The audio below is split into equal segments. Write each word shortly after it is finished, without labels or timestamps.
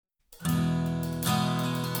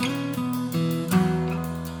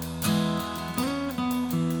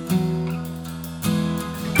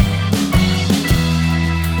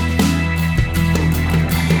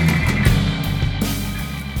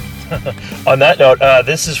On that note,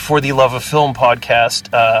 this is For the Love of Film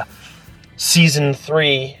podcast, season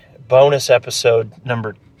 3, bonus episode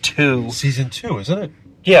number 2. Season 2, isn't it?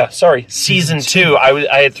 Yeah, sorry, season 2.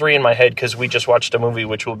 I had 3 in my head because we just watched a movie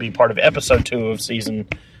which will be part of episode 2 of season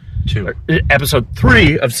 2. Episode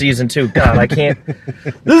 3 of season 2. God, I can't.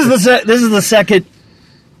 This is the second.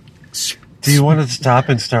 Do you want to stop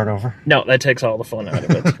and start over? No, that takes all the fun out of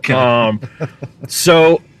it. Okay.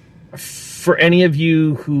 So, for any of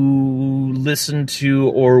you who listened to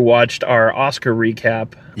or watched our Oscar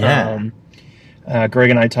recap, Greg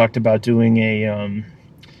and I talked about doing a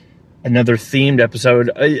another themed episode.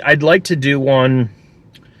 I'd like to do one,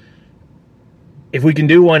 if we can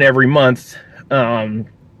do one every month, if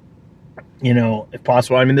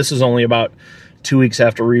possible. I mean, this is only about 2 weeks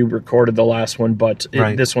after we recorded the last one, but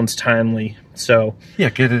this one's timely. So yeah,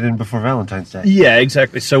 get it in before Valentine's Day. Yeah,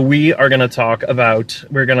 exactly. So we're going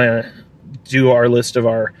to do our list of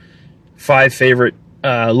our 5 favorite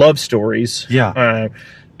love stories. Yeah.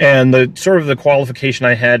 And the qualification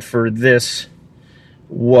I had for this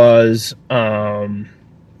was that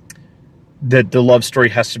the love story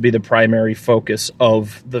has to be the primary focus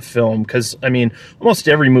of the film. Because, I mean, almost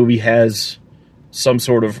every movie has some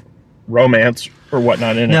sort of romance or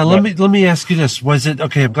whatnot in it. Now, let me ask you this. Was it...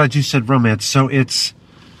 Okay, I'm glad you said romance. So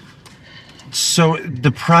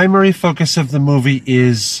the primary focus of the movie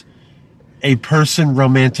is a person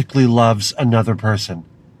romantically loves another person.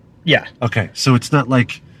 Yeah. Okay, so it's not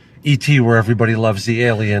like E.T. where everybody loves the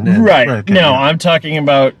alien. Right. Okay, no, I'm talking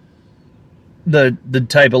about the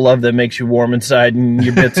type of love that makes you warm inside and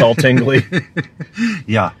your bits all tingly.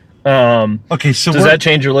 Yeah. Okay, so does that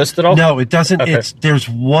change your list at all? No, it doesn't. Okay. There's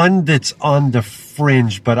one that's on the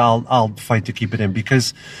fringe, but I'll fight to keep it in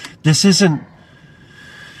because this isn't.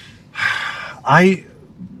 I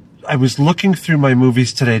was looking through my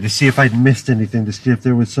movies today to see if I'd missed anything, to see if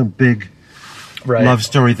there was some big love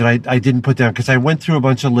story that I didn't put down, because I went through a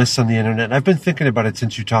bunch of lists on the internet, and I've been thinking about it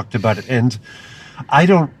since you talked about it, and I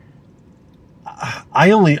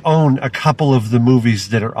only own a couple of the movies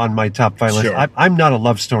that are on my top 5 list. Sure. I'm not a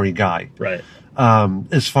love story guy. Right.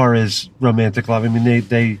 As far as romantic love, I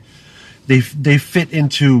mean, they fit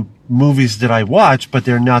into movies that I watch, but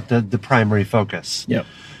they're not the primary focus. Yep.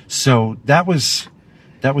 So that was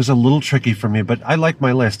a little tricky for me, but I like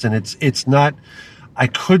my list, and it's not. I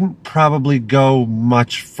couldn't probably go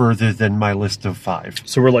much further than my list of 5.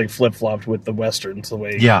 So we're like flip-flopped with the Westerns the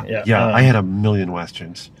way... Yeah. I had a million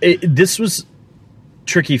Westerns. This was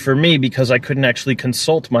tricky for me because I couldn't actually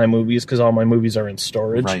consult my movies because all my movies are in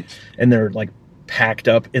storage. Right. And they're like packed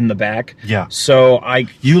up in the back. Yeah. So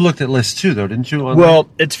You looked at lists too, though, didn't you?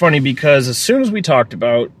 It's funny because as soon as we talked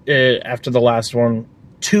about it, after the last one,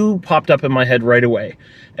 2 popped up in my head right away.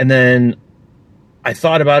 And then I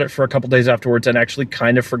thought about it for a couple days afterwards and actually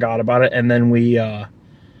kind of forgot about it. And then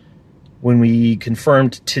when we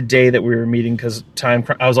confirmed today that we were meeting, because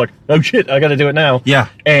I was like, oh shit, I got to do it now. Yeah.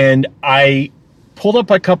 And I pulled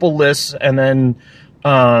up a couple lists, and then,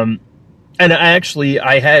 and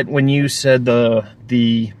I had, when you said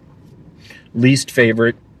the least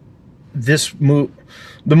favorite, the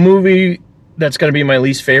movie that's going to be my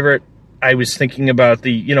least favorite, I was thinking about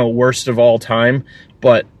the, worst of all time,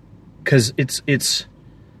 but because it's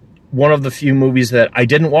one of the few movies that I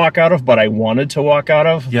didn't walk out of, but I wanted to walk out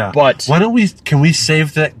of. Yeah. But can we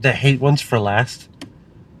save the hate ones for last?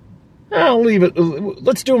 I'll leave it.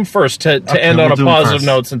 Let's do them first to end on a positive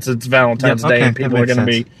note, since it's Valentine's Day and people are going to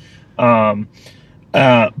be.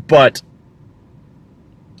 But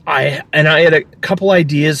I had a couple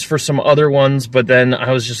ideas for some other ones, but then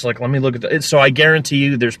I was just like, let me look at it. So I guarantee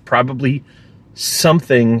you there's probably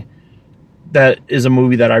something that is a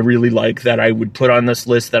movie that I really like that I would put on this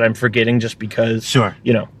list that I'm forgetting just because. Sure.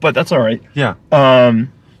 But that's all right. Yeah.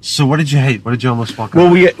 So what did you hate? What did you almost walk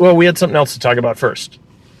out? We had something else to talk about first.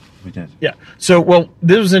 We did. Yeah. So,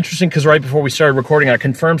 this was interesting because right before we started recording, I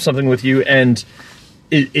confirmed something with you, and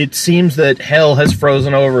it seems that hell has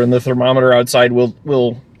frozen over, and the thermometer outside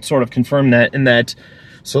will sort of confirm that.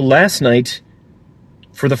 So last night,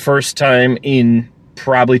 for the first time in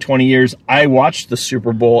probably 20 years, I watched the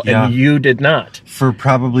Super Bowl, and you did not. For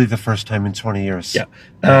probably the first time in 20 years. Yeah.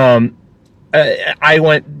 I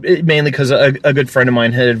went mainly because a good friend of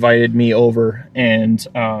mine had invited me over, and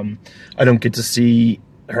I don't get to see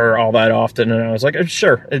her all that often, and I was like,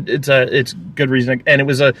 sure, it's good reason. And it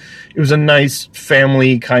was a nice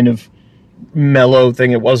family kind of mellow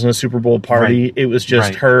thing. It wasn't a Super Bowl party. Right. It was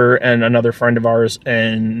just her and another friend of ours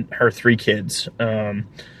and her 3 kids. How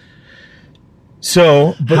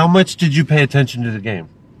much did you pay attention to the game?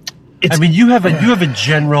 You have a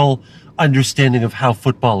general understanding of how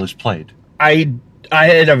football is played. I I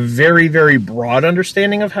had a very, very broad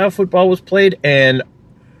understanding of how football was played, and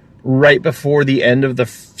right before the end of the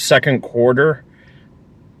second quarter,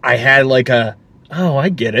 I had like I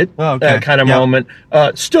get it, kind of moment.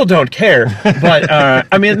 Still don't care, but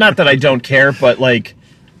I mean, not that I don't care, but like,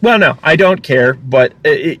 well, no, I don't care, but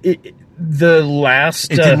the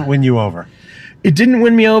last... It didn't win you over. It didn't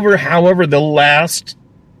win me over. However, the last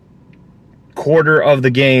quarter of the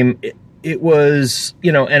game, it was,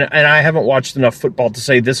 and I haven't watched enough football to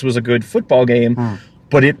say this was a good football game,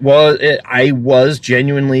 but I was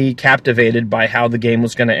genuinely captivated by how the game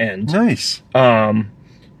was going to end. Nice. And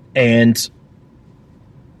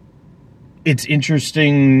it's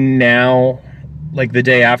interesting now, like the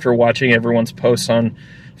day after, watching everyone's posts on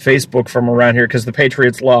Facebook from around here, because the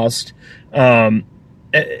Patriots lost.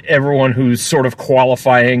 Everyone who's sort of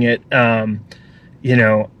qualifying it,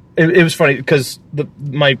 it was funny because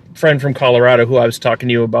my friend from Colorado, who I was talking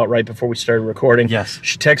to you about right before we started recording, yes,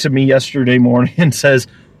 she texted me yesterday morning and says,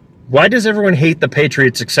 "Why does everyone hate the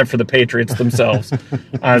Patriots except for the Patriots themselves?"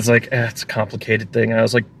 I was like, it's a complicated thing. I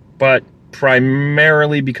was like, but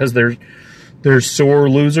primarily because they're sore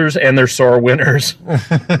losers and they're sore winners.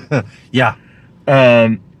 Yeah.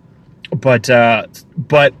 But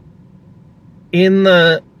in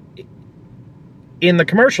the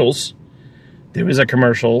commercials, there was a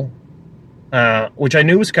commercial which I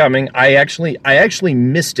knew was coming. I actually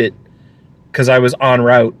missed it because I was en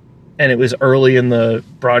route, and it was early in the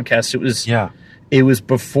broadcast. It was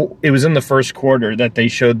in the first quarter that they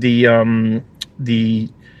showed the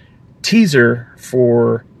teaser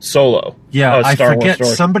for Solo. Yeah, I forget.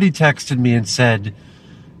 Wars somebody texted me and said,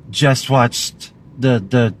 just watched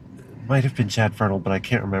the might have been Chad Fernald, but I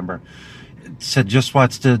can't remember. Said just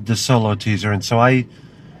watched the Solo teaser, and so I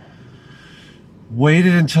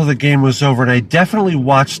waited until the game was over, and I definitely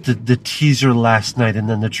watched the teaser last night and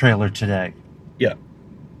then the trailer today. Yeah.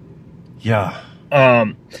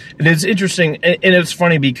 And it's interesting, and it's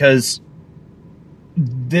funny because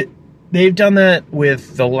they've done that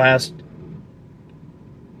with the last...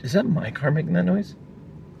 Is that my car making that noise?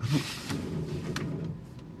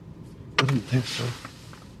 I didn't think so.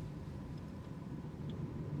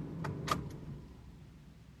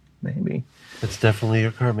 Maybe. It's definitely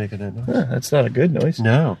your car making that noise. That's not a good noise.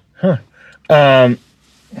 No. Huh.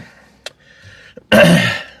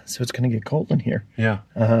 So it's going to get cold in here. Yeah.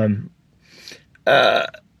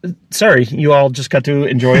 Sorry, you all just got to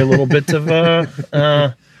enjoy a little bit of...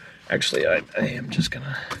 actually, I am just going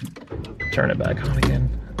to turn it back on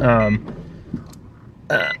again.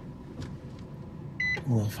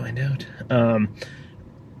 We'll find out.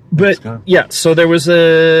 But, yeah, so there was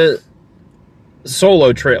a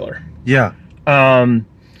Solo trailer. Yeah. Well,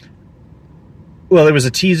 there was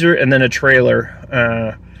a teaser and then a trailer.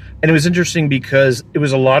 And it was interesting because it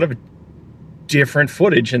was a lot of different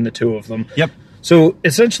footage in the two of them. Yep. So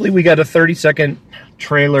essentially we got a 30-second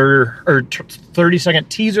trailer or 30-second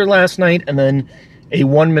teaser last night and then a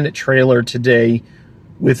 1-minute trailer today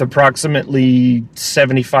with approximately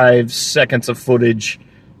 75 seconds of footage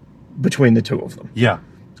between the two of them. Yeah.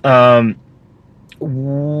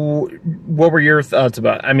 What were your thoughts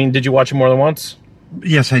about it? I mean, did you watch it more than once?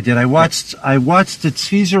 Yes, I did. I watched the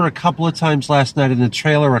teaser a couple of times last night and the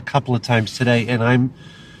trailer a couple of times today, and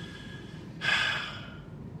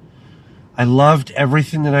I loved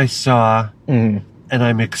everything that I saw, and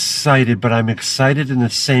I'm excited, but I'm excited in the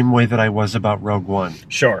same way that I was about Rogue One.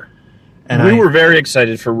 Sure. And we were very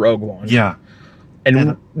excited for Rogue One. Yeah.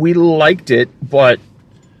 And we liked it, but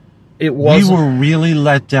it wasn't... We were really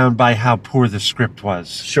let down by how poor the script was.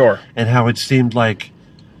 Sure. And how it seemed like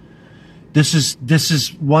this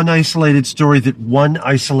is one isolated story that one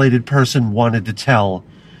isolated person wanted to tell,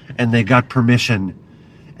 and they got permission.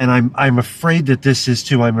 And I'm afraid that this is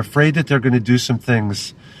too. I'm afraid that they're going to do some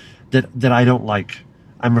things that I don't like.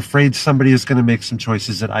 I'm afraid somebody is going to make some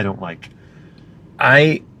choices that I don't like.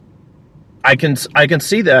 I can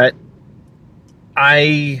see that.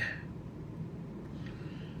 I'm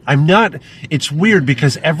not. It's weird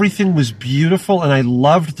because everything was beautiful and I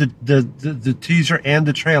loved the teaser and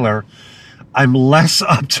the trailer. I'm less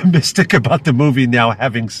optimistic about the movie now,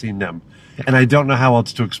 having seen them, and I don't know how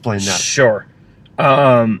else to explain that. Sure.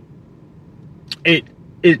 I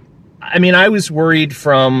mean, I was worried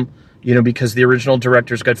from, because the original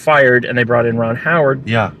directors got fired and they brought in Ron Howard.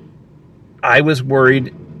 Yeah. I was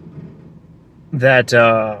worried that,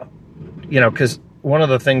 because one of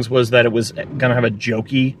the things was that it was going to have a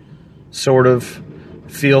jokey sort of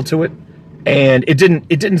feel to it. And it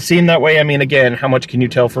didn't seem that way. I mean, again, how much can you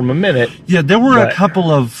tell from a minute? Yeah, there were a couple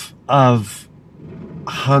of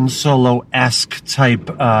Han Solo-esque type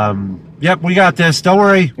Yep, we got this. Don't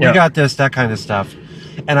worry, we Yeah. got this. That kind of stuff.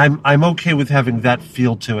 And I'm okay with having that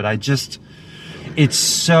feel to it. It's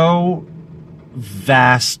so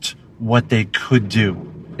vast what they could do.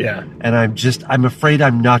 Yeah. And I'm afraid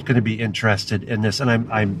I'm not going to be interested in this.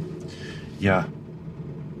 And yeah.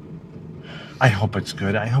 I hope it's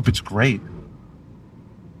good. I hope it's great.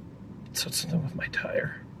 So it's something with my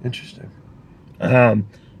tire. Interesting. I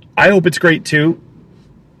hope it's great too.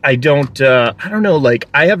 I don't know, like,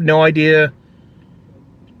 I have no idea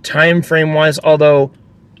time frame wise, although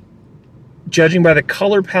judging by the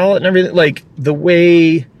color palette and everything, like the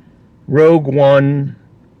way Rogue One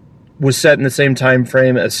was set in the same time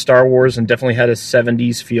frame as Star Wars and definitely had a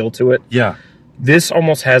 70s feel to it. Yeah. This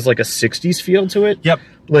almost has like a 60s feel to it. Yep.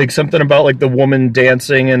 Like something about like the woman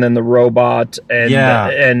dancing and then the robot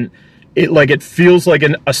and it feels like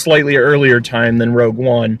a slightly earlier time than Rogue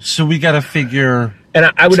One. So we got to figure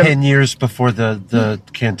and I would 10 years before the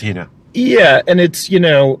cantina. Yeah, and it's,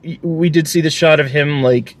 we did see the shot of him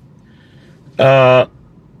like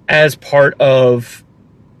as part of,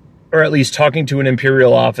 or at least talking to an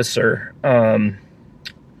Imperial officer to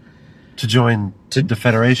join the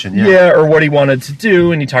Federation, yeah. Yeah, or what he wanted to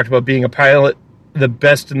do, and he talked about being a pilot, the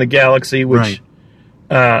best in the galaxy, which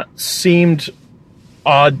seemed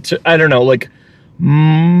odd to, I don't know, like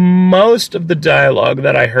most of the dialogue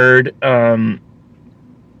that I heard, and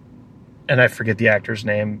I forget the actor's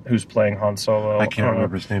name who's playing Han Solo. I can't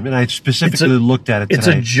remember his name, and I specifically looked at it today. It's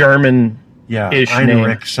a German-ish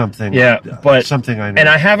name. Something. Yeah, but something I know. And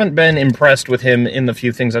I haven't been impressed with him in the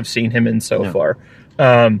few things I've seen him in so far.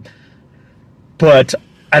 But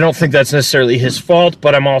I don't think that's necessarily his fault,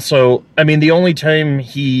 but the only time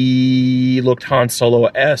he looked Han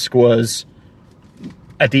Solo-esque was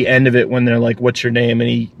at the end of it when they're like, "What's your name?" and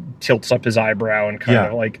he tilts up his eyebrow and kind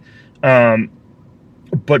of like,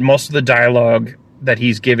 but most of the dialogue that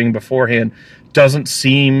he's giving beforehand doesn't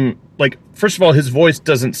seem like, first of all, his voice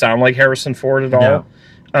doesn't sound like Harrison Ford at all.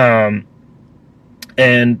 No.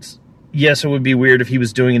 And yes, it would be weird if he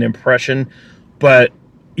was doing an impression, but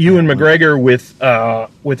Ewan McGregor with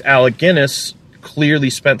Alec Guinness clearly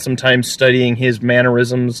spent some time studying his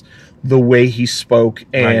mannerisms, the way he spoke,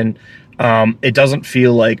 and it doesn't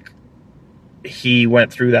feel like he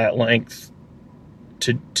went through that length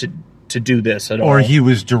to do this at all. Or he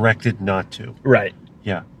was directed not to. Right.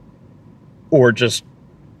 Yeah. Or just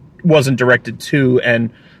wasn't directed to,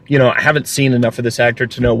 and I haven't seen enough of this actor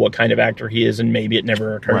to know what kind of actor he is, and maybe it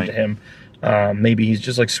never occurred to him. Maybe he's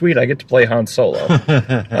just like, sweet, I get to play Han Solo.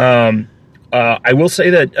 I will say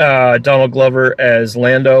that Donald Glover as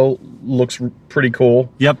Lando looks pretty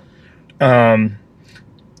cool. Yep.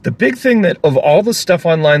 The big thing that, of all the stuff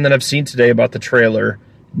online that I've seen today about the trailer,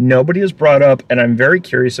 nobody has brought up, and I'm very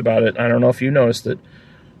curious about it. I don't know if you noticed that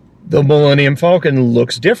the Millennium Falcon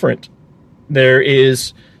looks different. There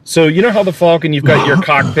is, so you know how the Falcon, you've got your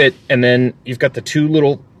cockpit, and then you've got the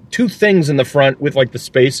two things in the front with like the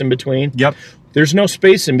space in between. Yep. There's no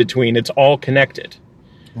space in between. It's all connected.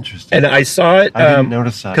 Interesting. And I saw it. I didn't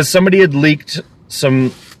notice that. Because somebody had leaked some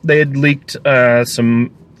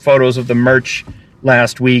photos of the merch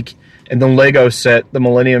last week, and the Lego set, the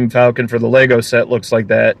Millennium Falcon for the Lego set looks like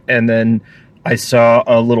that. And then I saw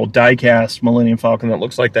a little die-cast Millennium Falcon that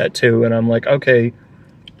looks like that too. And I'm like, okay,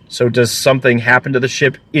 so does something happen to the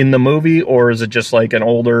ship in the movie, or is it just like an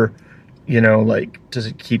older, does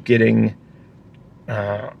it keep getting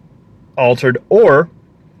altered? Or,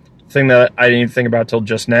 thing that I didn't even think about till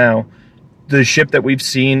just now, the ship that we've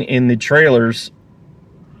seen in the trailers,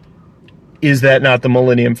 is that not the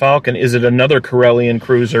Millennium Falcon? Is it another Corellian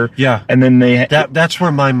cruiser? Yeah. And then that's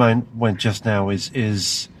where my mind went just now, is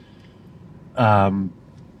the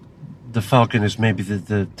Falcon is maybe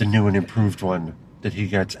the new and improved one that he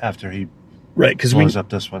gets after he blows up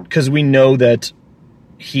this one. Because we know that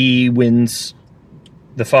he wins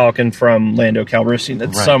the Falcon from Lando Calrissian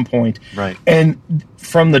at some point. Right. And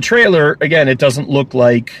from the trailer, again, it doesn't look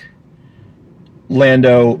like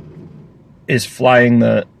Lando is flying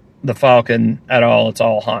the Falcon at all. It's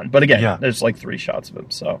all Han. But again, there's like 3 shots of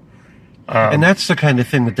him. So, and that's the kind of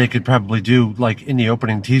thing that they could probably do, like in the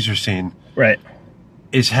opening teaser scene. Right.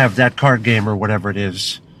 Is have that card game or whatever it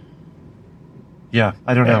is. Yeah,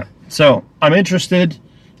 I don't know. So I'm interested,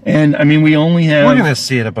 and we only have. We're going to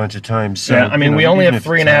see it a bunch of times. So, we only have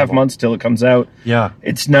 3.5 months till it comes out. Yeah,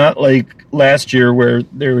 it's not like last year where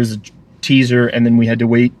there was a teaser and then we had to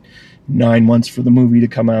wait 9 months for the movie to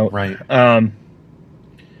come out. Right.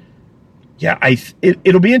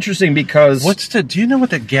 It'll be interesting because do you know what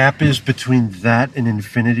the gap is between that and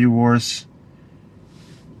Infinity Wars?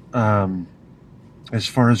 As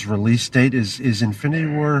far as release date, is Infinity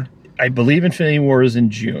War? I believe Infinity War is in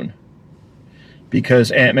June.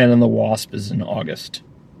 because Ant-Man and the Wasp is in August.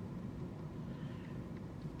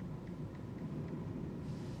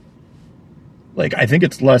 Like, I think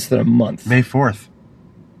it's less than a month. May 4th.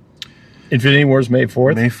 Infinity War's May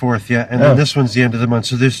 4th? May 4th, yeah. And then this one's the end of the month.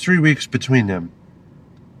 So there's 3 weeks between them.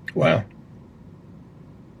 Wow.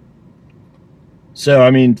 So,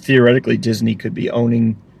 I mean, theoretically, Disney could be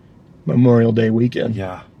owning Memorial Day weekend.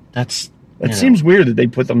 Yeah. That seems weird that they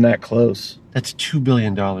put them that close. That's $2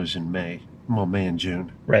 billion in May. Well, May and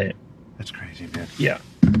June. Right. That's crazy, man. Yeah.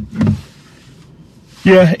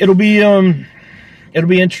 Yeah, it'll be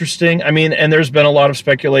interesting. I mean, and there's been a lot of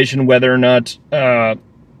speculation whether or not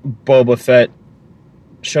Boba Fett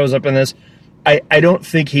shows up in this. I don't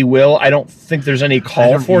think he will. I don't think there's any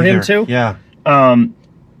call for him to. Yeah.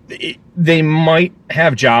 They might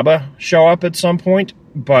have Jabba show up at some point,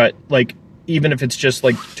 but like even if it's just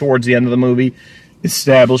like towards the end of the movie,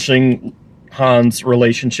 establishing Han's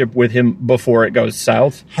relationship with him before it goes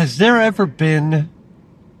south. Has there ever been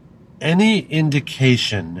any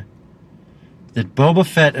indication that Boba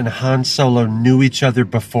Fett and Han Solo knew each other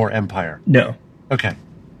before Empire? No. Okay.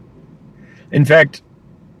 In fact,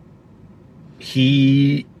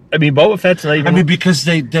 Boba Fett's not even... because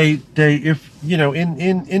they if,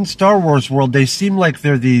 in Star Wars world, they seem like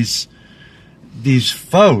they're these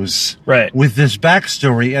foes. Right. With this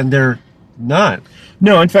backstory, and they're not.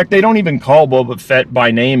 No, in fact, they don't even call Boba Fett by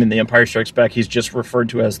name in The Empire Strikes Back. He's just referred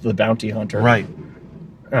to as the bounty hunter. Right.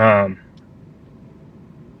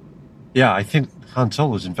 Yeah, I think Han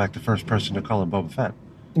Solo is, in fact, the first person to call him Boba Fett.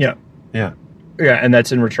 Yeah. Yeah. Yeah, and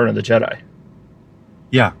that's in Return of the Jedi.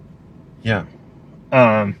 Yeah. Yeah.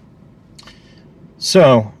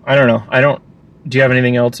 So, I don't know. Do you have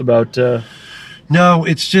anything else about... No,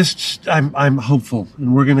 it's just, I'm hopeful.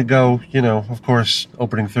 And we're going to go, of course,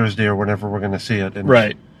 opening Thursday or whenever we're going to see it. And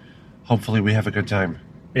right. Hopefully we have a good time.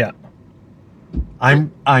 Yeah.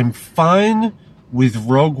 I'm fine with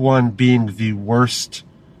Rogue One being the worst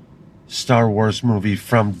Star Wars movie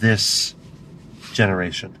from this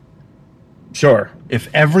generation. Sure.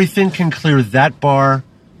 If everything can clear that bar,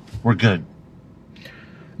 we're good.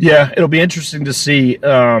 Yeah, it'll be interesting to see,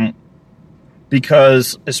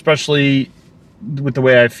 because especially with the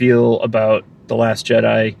way I feel about The Last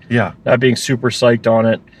Jedi, not being super psyched on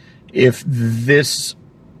it, if this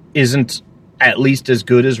isn't at least as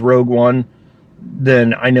good as Rogue One,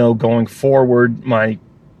 then I know going forward my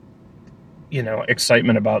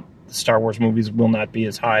excitement about Star Wars movies will not be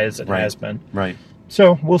as high as it has been. Right.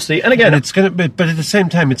 So we'll see. And again, it's gonna be, but at the same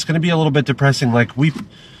time, it's gonna be a little bit depressing. Like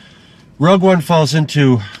Rogue One falls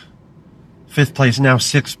into 5th place, now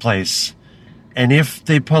 6th place. And if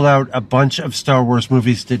they pull out a bunch of Star Wars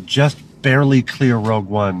movies that just barely clear Rogue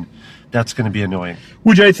One, that's going to be annoying.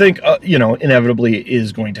 Which I think, inevitably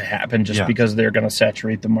is going to happen just because they're going to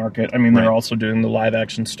saturate the market. I mean, they're also doing the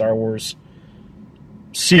live-action Star Wars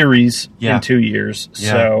series in 2 years.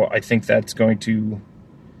 Yeah. So I think that's going to,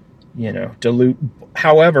 dilute.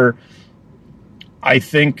 However, I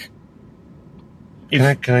think...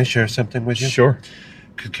 Can I share something with you? Sure.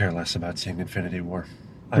 Could care less about seeing Infinity War.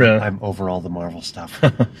 Really? I'm over all the Marvel stuff.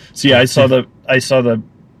 See, I saw the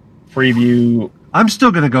preview. I'm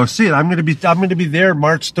still going to go see it. I'm going to be there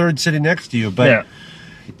March 3rd, sitting next to you. But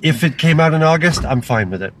if it came out in August, I'm fine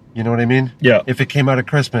with it. You know what I mean? Yeah. If it came out at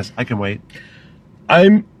Christmas, I can wait.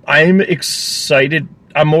 I'm excited.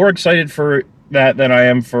 I'm more excited for that than I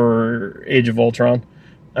am for Age of Ultron.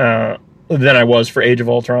 Than I was for Age of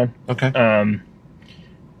Ultron. Okay.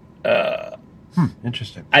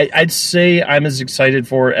 Interesting. I'd say I'm as excited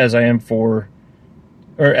for it as I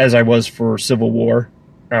was for Civil War.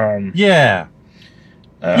 Yeah.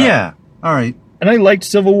 All right. And I liked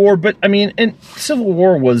Civil War, but and Civil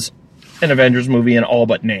War was an Avengers movie in all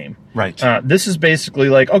but name. Right. This is basically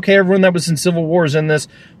like, okay, everyone that was in Civil War is in this,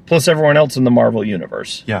 plus everyone else in the Marvel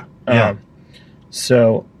universe. Yeah.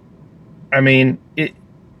 So,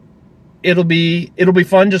 it'll be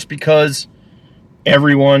fun just because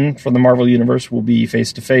everyone from the Marvel universe will be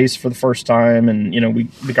face to face for the first time, and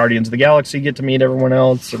the Guardians of the Galaxy get to meet everyone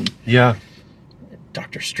else, and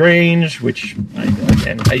Doctor Strange, which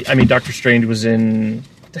Doctor Strange was in.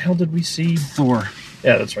 What the hell did we see? Thor.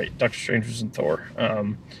 Yeah, that's right. Doctor Strange was in Thor.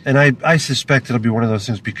 And I suspect it'll be one of those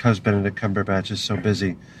things because Benedict Cumberbatch is so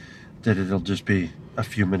busy that it'll just be a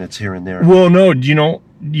few minutes here and there. Well, no, you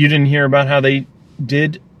didn't hear about how they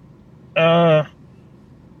did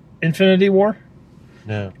Infinity War?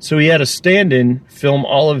 No. So he had a stand-in film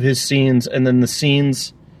all of his scenes, and then the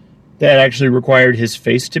scenes that actually required his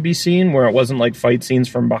face to be seen, where it wasn't like fight scenes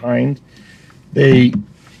from behind, they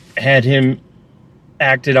had him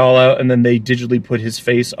acted all out, and then they digitally put his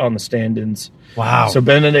face on the stand-ins. Wow. So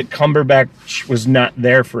Benedict Cumberbatch was not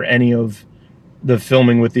there for any of the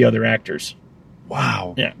filming with the other actors.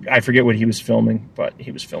 Wow. Yeah, I forget what he was filming, but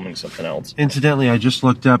he was filming something else. Incidentally, I just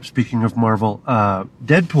looked up, speaking of Marvel,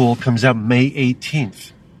 Deadpool comes out May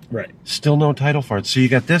 18th. Right. Still no title for it. So you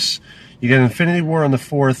got this, you got Infinity War on the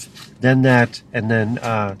 4th, then that, and then...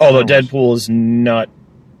 Although Deadpool is not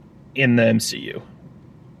in the MCU.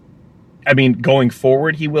 I mean, going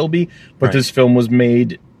forward he will be, but This film was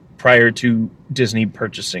made prior to Disney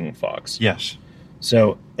purchasing Fox. Yes.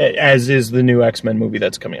 So, as is the new X-Men movie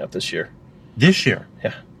that's coming out this year. This year?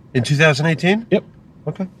 Yeah. In 2018? Yep.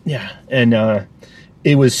 Okay. Yeah, and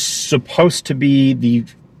it was supposed to be the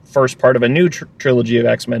first part of a new trilogy of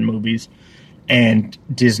X-Men movies, and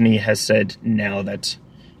Disney has said now that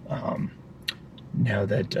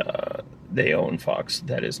they own Fox,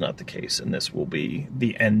 that is not the case, and this will be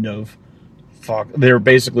the end of Fox. They're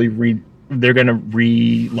basically they're going to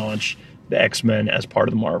relaunch the X-Men as part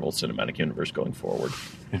of the Marvel Cinematic Universe going forward.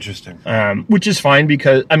 Interesting. Which is fine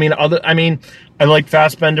because I like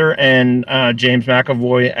Fassbender and James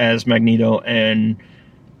McAvoy as Magneto and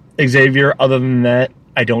Xavier. Other than that,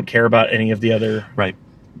 I don't care about any of the other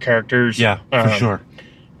characters. Yeah, for sure.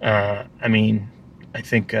 I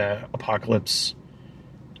think Apocalypse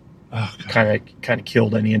kind of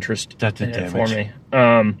killed any interest in it for me.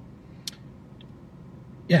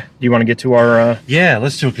 Yeah. Do you want to get to our? Yeah,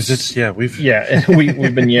 let's do it because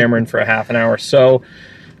we've been yammering for a half an hour. So,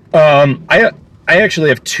 I actually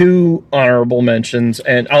have two honorable mentions,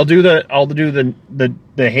 and I'll do the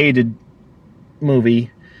hated movie.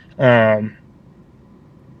 We'll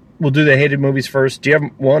do the hated movies first. Do you have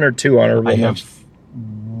one or two honorable mentions? I have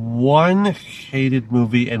one hated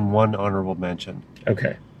movie and one honorable mention.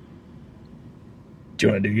 Okay. Do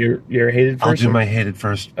you want to do your hated first? I'll do my hated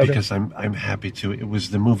first because I'm happy to. It was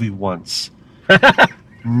the movie Once.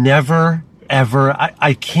 Never, ever.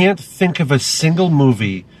 I can't think of a single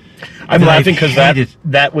movie. I'm laughing because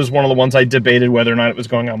that was one of the ones I debated whether or not it was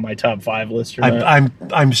going on my top 5 list or not.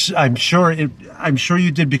 I'm sure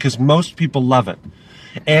you did because most people love it,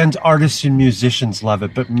 and artists and musicians love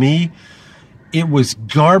it. But me, it was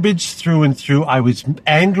garbage through and through. I was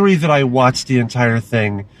angry that I watched the entire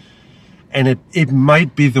thing. And it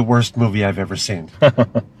might be the worst movie I've ever seen.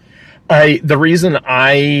 The reason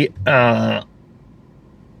I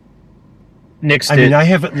nixed it. I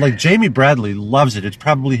have like Jamie Bradley loves it. It's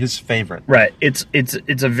probably his favorite. Right. It's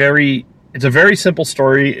a very simple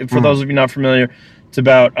story. For those of you not familiar, it's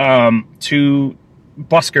about two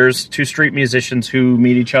buskers, two street musicians who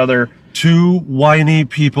meet each other. Two whiny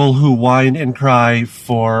people who whine and cry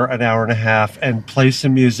for an hour and a half and play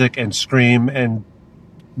some music and scream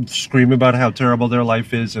about how terrible their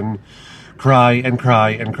life is and cry and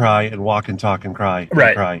cry and cry and walk and talk and cry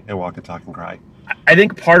and cry and walk and talk and cry. I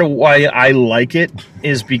think part of why I like it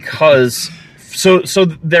is because so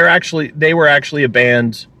they were actually a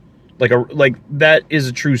band, like that is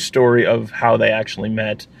a true story of how they actually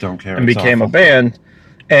met. Don't care. And became a band,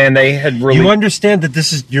 and they had really. You understand that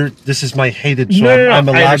this is my hated. So no, I'm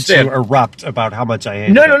allowed to erupt about how much I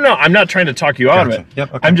hate it. No. I'm not trying to talk you out of it.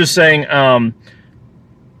 Yep, okay. I'm just saying.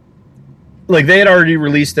 Like they had already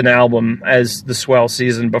released an album as the Swell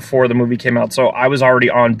Season before the movie came out, so I was already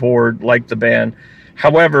on board, liked the band.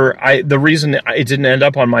 However, the reason it didn't end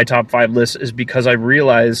up on my top 5 list is because I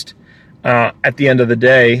realized at the end of the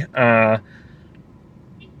day,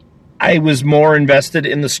 I was more invested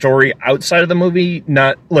in the story outside of the movie,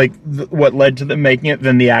 not like what led to them making it,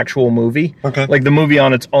 than the actual movie. Okay. Like the movie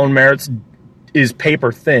on its own merits is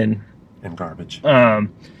paper thin and garbage, and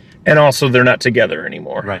also they're not together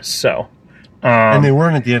anymore. Right. So. And they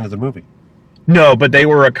weren't at the end of the movie. No, but they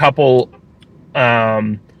were a couple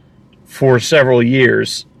for several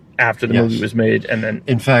years after the movie was made. And then,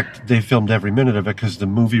 in fact, they filmed every minute of it because the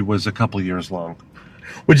movie was a couple years long.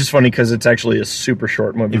 Which is funny because it's actually a super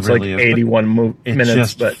short movie. It's really like 81 minutes. It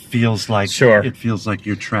just but feels like it feels like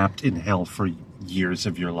you're trapped in hell for years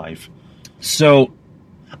of your life. So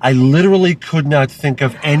I literally could not think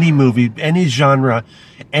of any movie, any genre,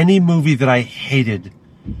 any movie that I hated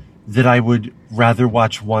that I would rather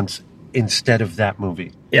watch once instead of that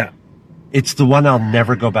movie. Yeah. It's the one I'll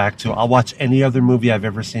never go back to. I'll watch any other movie I've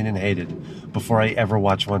ever seen and hated before I ever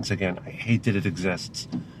watch Once again. I hate that it exists.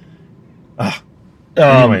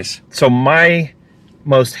 Anyways. So my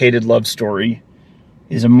most hated love story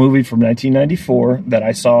is a movie from 1994 that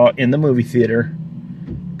I saw in the movie theater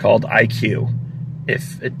called IQ.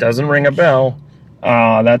 If it doesn't ring a bell,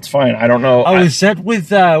 that's fine. I don't know. Is that with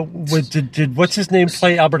did what's his name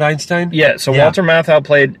play Albert Einstein? Yeah, so Walter Matthau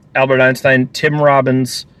played Albert Einstein. Tim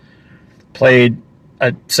Robbins played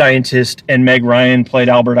a scientist, and Meg Ryan played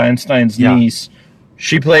Albert Einstein's niece.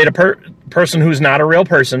 She played a person who's not a real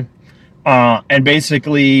person, and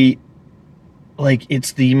basically, like,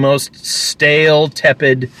 it's the most stale,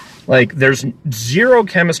 tepid. Like, there's zero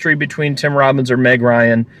chemistry between Tim Robbins or Meg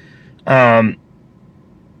Ryan, and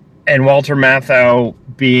Walter Matthau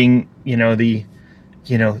being, the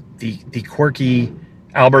quirky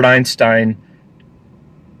Albert Einstein,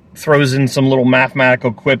 throws in some little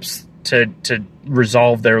mathematical quips to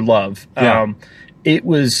resolve their love. Yeah. It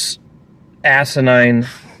was asinine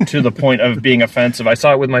to the point of being offensive. I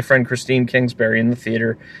saw it with my friend Christine Kingsbury in the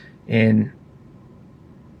theater in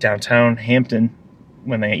downtown Hampton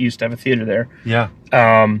when they used to have a theater there. Yeah.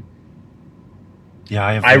 I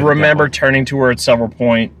remember turning to her at several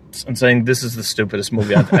points and saying, "This is the stupidest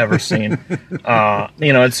movie I've ever seen."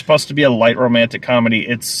 It's supposed to be a light romantic comedy.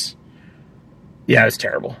 It's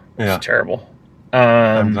terrible. Yeah. It's terrible.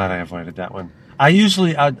 I'm glad I avoided that one. I'll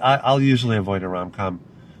usually avoid a rom-com.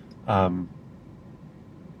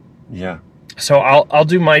 Yeah. So I'll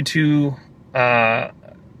do my two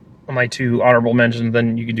honorable mentions,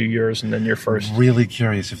 then you can do yours, and then your first. Really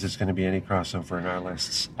curious if there's going to be any crossover in our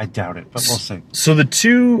lists. I doubt it, but we'll see. So the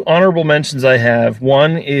two honorable mentions I have,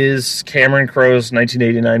 one is Cameron Crowe's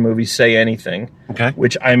 1989 movie Say Anything,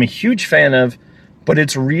 which I'm a huge fan of, but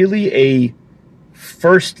it's really a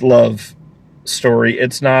first love story.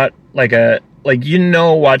 It's not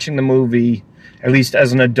watching the movie, at least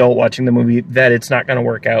as an adult watching the movie, that it's not going to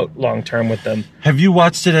work out long term with them. Have you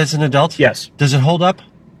watched it as an adult? Yes. Does it hold up?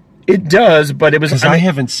 It does, but it was... Because I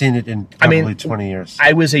haven't seen it in probably 20 years.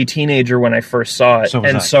 I was a teenager when I first saw it,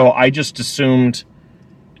 so I just assumed...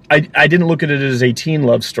 I didn't look at it as a teen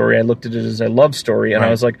love story. I looked at it as a love story, and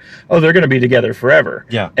I was like, oh, they're going to be together forever.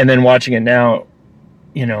 Yeah. And then watching it now,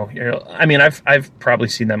 I've probably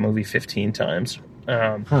seen that movie 15 times.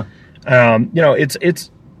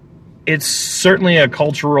 It's certainly a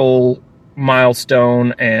cultural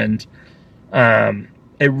milestone, and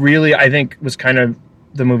it really, I think, was kind of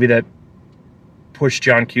the movie that pushed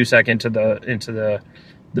John Cusack into the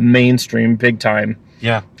mainstream big time.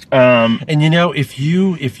 Yeah. And if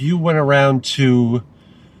you went around to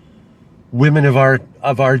women of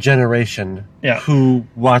our generation who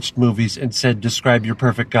watched movies and said, describe your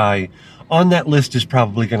perfect guy, on that list is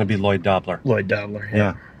probably going to be Lloyd Dobler.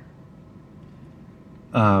 Yeah.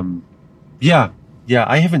 Yeah,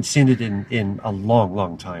 I haven't seen it in a long,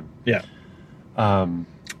 long time. Yeah.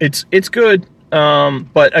 It's good.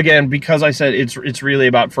 But again, because I said it's really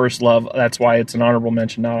about first love, that's why it's an honorable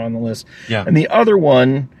mention, not on the list. Yeah. And the other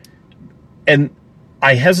one, and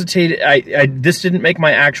I hesitated, this didn't make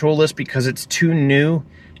my actual list because it's too new,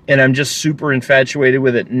 and I'm just super infatuated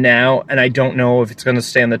with it now, and I don't know if it's going to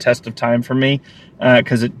stand the test of time for me,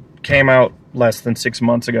 because it came out less than 6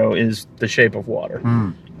 months ago, is The Shape of Water.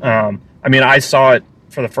 I saw it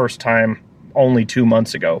for the first time only 2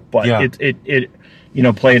 months ago, but it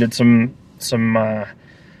played at some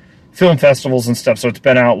film festivals and stuff, so it's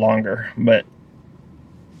been out longer. But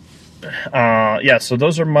so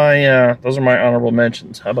those are my honorable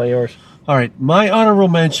mentions. How about yours? All right, my honorable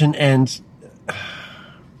mention, and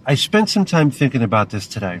I spent some time thinking about this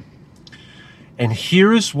today, and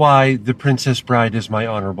here is why The Princess Bride is my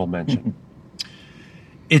honorable mention.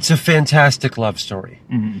 It's a fantastic love story.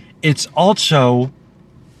 Mm-hmm. It's also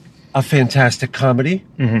a fantastic comedy,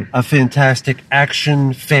 a fantastic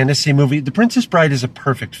action fantasy movie. The Princess Bride is a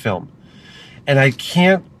perfect film. And I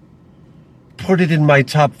can't put it in my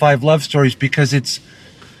top 5 love stories because it's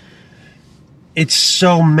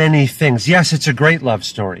so many things. Yes, it's a great love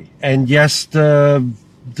story. And yes, the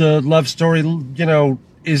love story,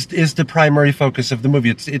 is the primary focus of the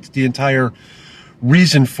movie. It's the entire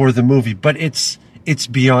reason for the movie, but it's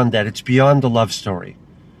beyond that. It's beyond the love story.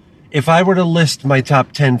 If I were to list my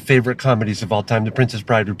top 10 favorite comedies of all time, The Princess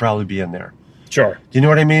Bride would probably be in there. Sure. Do you know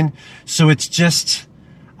what I mean? So it's just,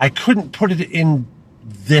 I couldn't put it in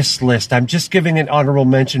this list. I'm just giving an honorable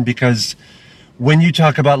mention because when you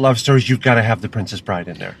talk about love stories, you've got to have The Princess Bride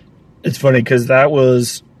in there. It's funny because that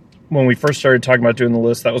was, when we first started talking about doing the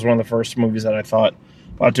list, that was one of the first movies that I thought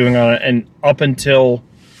about doing on it. And up until,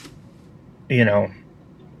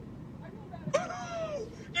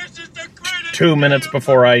 2 minutes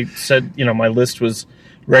before I said, my list was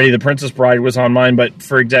ready, The Princess Bride was on mine, but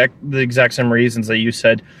for the exact same reasons that you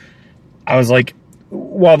said, I was like,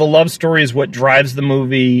 while the love story is what drives the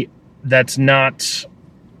movie, that's not,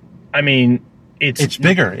 it's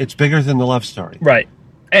bigger. It's bigger than the love story. Right.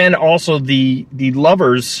 And also the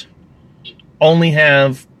lovers only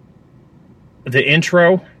have the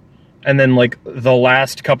intro and then like the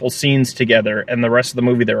last couple scenes together, and the rest of the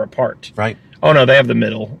movie they're apart. Right. Oh no, they have the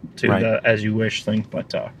middle to Right. the As You Wish thing,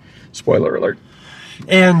 but spoiler alert.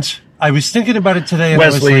 And I was thinking about it today. And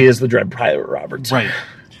Wesley is the Dread Pirate Roberts. Right.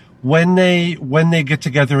 When they get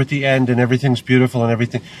together at the end and everything's beautiful and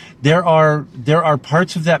everything, there are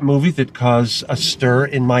parts of that movie that cause a stir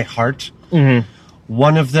in my heart. Mm-hmm.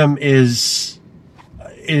 One of them is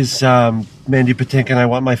Mandy Patinkin, I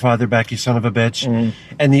want my father back, you son of a bitch. Mm-hmm.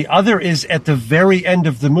 And the other is at the very end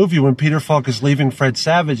of the movie when Peter Falk is leaving Fred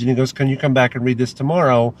Savage and he goes, "Can you come back and read this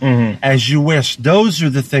tomorrow?" Mm-hmm. As You Wish. Those are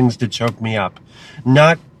the things that choke me up.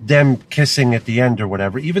 Not them kissing at the end or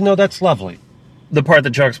whatever, even though that's lovely. The part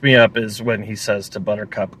that chokes me up is when he says to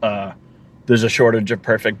Buttercup, "There's a shortage of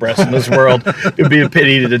perfect breasts in this world. It'd be a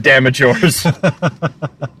pity to damage yours."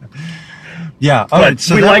 Yeah, But right,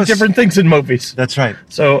 so we that like was- different things in movies. That's right.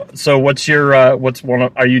 So what's your what's one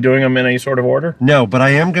of, are you doing them in any sort of order? No, but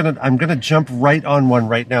I'm gonna jump right on one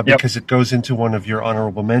right now Yep. because it goes into one of your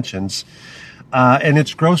honorable mentions, and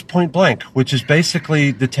it's Grosse Point Blank, which is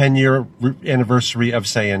basically the 10-year anniversary of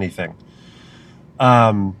Say Anything.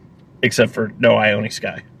 Except for No Ione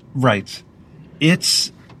Sky. Right.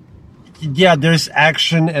 It's there's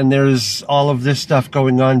action and there's all of this stuff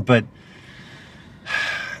going on, but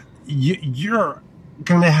you're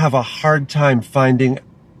going to have a hard time finding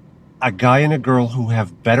a guy and a girl who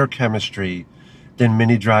have better chemistry than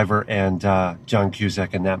Minnie Driver and John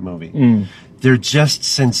Cusack in that movie. They're just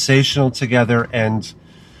sensational together, and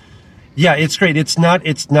yeah, it's great. It's not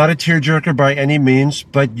a tearjerker by any means,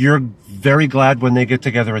 but you're very glad when they get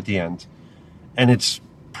together at the end. And it's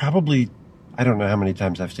probably, I don't know how many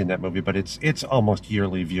times I've seen that movie, but it's almost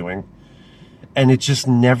yearly viewing. And it just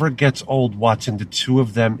never gets old watching the two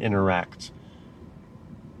of them interact.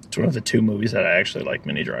 It's one of the two movies that I actually like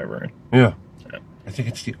Minnie Driver in. Yeah. Yeah. I think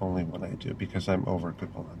it's the only one I do because I'm over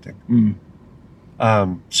Good Will Hunting.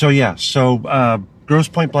 So Grosse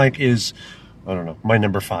Point Blank is, I don't know, my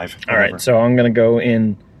number 5. All right, so I'm going to go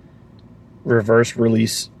in reverse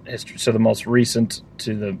release history. So the most recent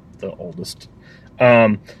to the oldest.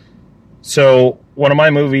 So one of my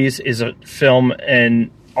movies is a film and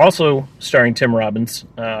also starring Tim Robbins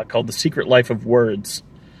called The Secret Life of Words.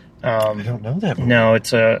 I don't know that movie. No,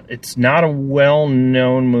 it's not a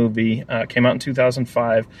well-known movie. It came out in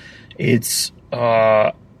 2005. It's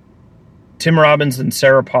Tim Robbins and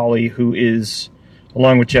Sarah Polley, who is,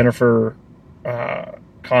 along with Jennifer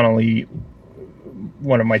Connelly,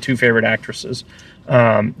 one of my two favorite actresses,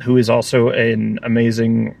 who is also an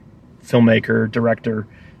amazing filmmaker, director,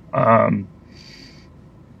 in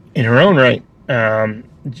her own right.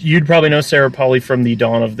 You'd probably know Sarah Polley from the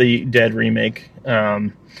Dawn of the Dead remake.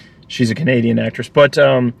 She's a Canadian actress, but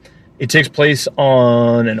it takes place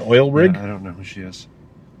on an oil rig. Yeah, I don't know who she is.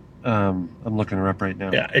 I'm looking her up right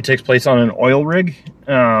now. Yeah, it takes place on an oil rig.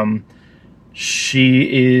 She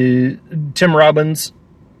is Tim Robbins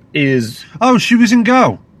is. Oh, she was in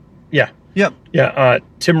Go. Yeah, Yep. yeah.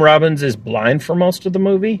 Tim Robbins is blind for most of the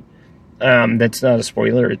movie. That's not a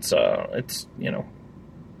spoiler. It's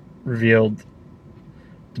revealed at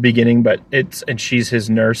the beginning, but and she's his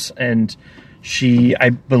nurse, and I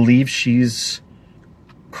believe she's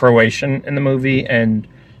Croatian in the movie, and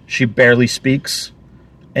she barely speaks.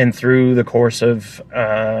 And through the course of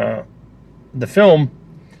the film,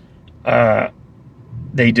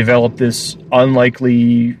 they develop this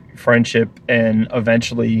unlikely friendship and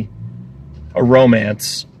eventually a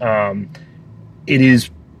romance. It is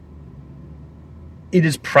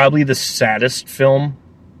probably the saddest film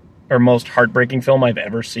or most heartbreaking film I've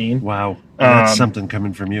ever seen. Wow. That's something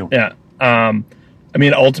coming from you. Yeah. I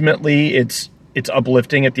mean, ultimately, it's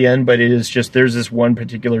uplifting at the end, but it is just, there's this one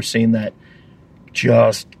particular scene that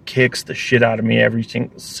just kicks the shit out of me every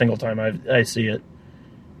single time I see it.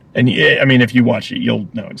 And I mean, if you watch it, you'll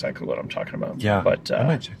know exactly what I'm talking about. Yeah. But I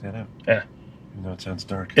might check that out. yeah, Even though it sounds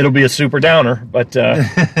dark. it'll be a super downer, but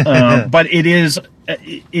but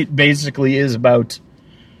it basically is about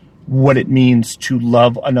what it means to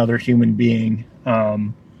love another human being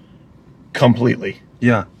completely.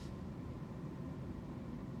 Yeah.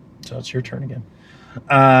 So it's your turn again.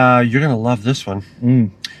 You're going to love this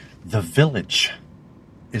one. The Village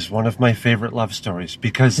is one of my favorite love stories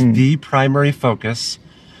because the primary focus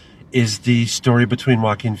is the story between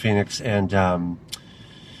Joaquin Phoenix and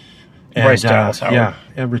Bryce Dallas Howard. Yeah,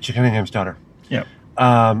 and Richard Cunningham's daughter. Yeah.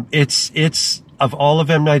 It's of all of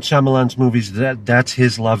M. Night Shyamalan's movies, that's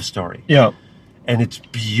his love story. Yeah. And it's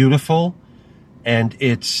beautiful, and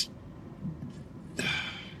it's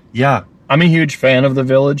yeah. I'm a huge fan of The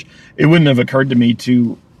Village. It wouldn't have occurred to me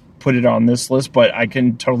to put it on this list, but I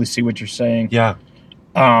can totally see what you're saying. Yeah.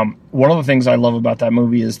 One of the things I love about that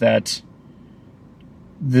movie is that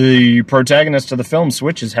the protagonist of the film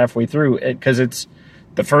switches halfway through, because it's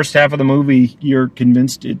the first half of the movie, you're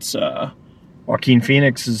convinced it's Joaquin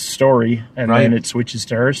Phoenix's story, and then it switches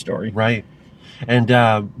to her story. Right. And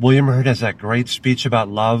William Hurt has that great speech about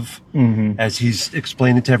love as he's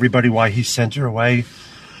explaining to everybody why he sent her away.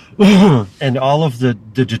 And all of the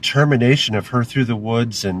determination of her through the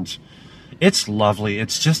woods, and it's lovely.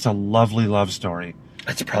 It's just a lovely love story.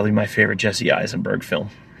 That's probably my favorite Jesse Eisenberg film.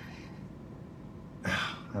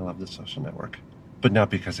 I love The Social Network, but not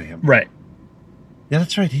because of him. Right. Yeah,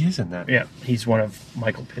 that's right. He is in that. Yeah, he's one of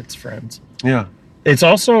Michael Pitt's friends. Yeah. It's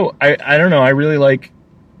also, I don't know, I really like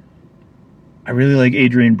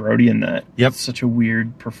Adrian Brody in that. Yep. It's such a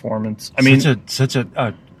weird performance. Such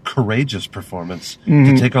a courageous performance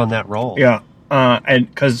to take on that role. Yeah. And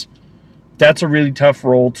because that's a really tough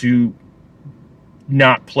role to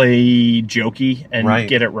not play jokey and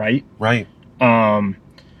get it right. Right.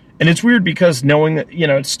 And it's weird because knowing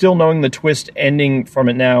the twist ending from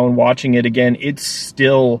it now and watching it again, it's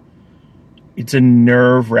a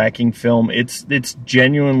nerve-wracking film. It's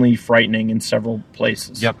genuinely frightening in several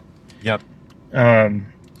places. Yep. I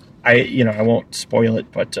won't spoil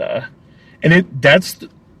it, but that's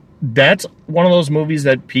one of those movies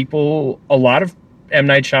that a lot of M.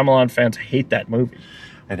 Night Shyamalan fans hate that movie.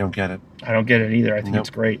 I don't get it. I don't get it either. I think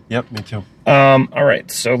it's great. Yep, me too. All right,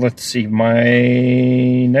 so let's see. My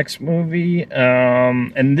next movie,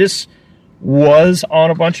 and this was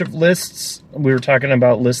on a bunch of lists. We were talking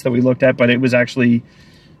about lists that we looked at, but it was actually,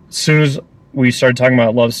 as soon as we started talking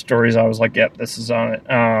about love stories, I was like, yep, this is on it.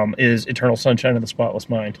 Is Eternal Sunshine of the Spotless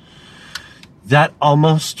Mind. That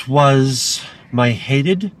almost was my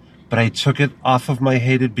hated, but I took it off of my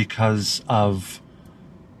hated because of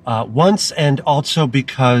once, and also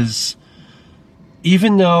because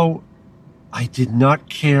even though I did not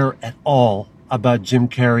care at all about Jim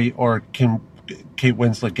Carrey or Kate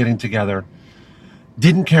Winslet getting together,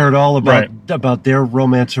 didn't care at all about their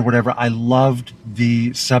romance or whatever, I loved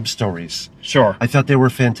the sub-stories. Sure. I thought they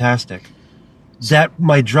were fantastic. That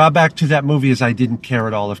my drawback to that movie is I didn't care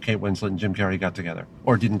at all if Kate Winslet and Jim Carrey got together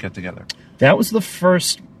or didn't get together. That was the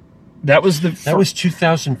first. That was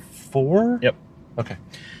 2004? Yep. Okay.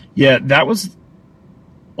 Yeah, that was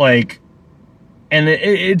like, and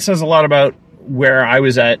it says a lot about where I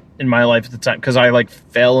was at in my life at the time, because I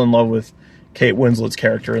fell in love with Kate Winslet's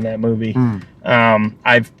character in that movie.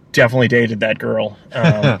 I've definitely dated that girl.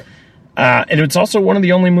 And it's also one of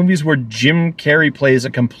the only movies where Jim Carrey plays a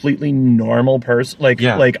completely normal person, like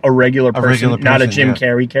a regular person, not a Jim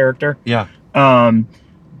Carrey character. Yeah. But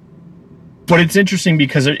it's interesting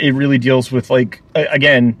because it really deals with,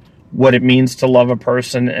 again, what it means to love a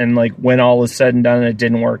person, and when all is said and done and it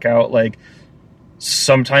didn't work out,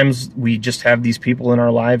 sometimes we just have these people in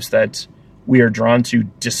our lives that we are drawn to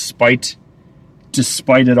despite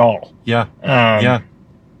it all. Yeah.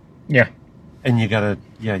 Yeah. And you gotta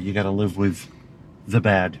live with the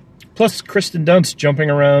bad. Plus, Kristen Dunst jumping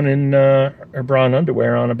around in her bra and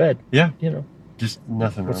underwear on a bed. Yeah. Just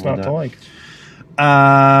nothing what's wrong not with to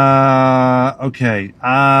like. Okay.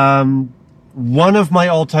 One of my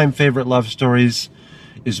all-time favorite love stories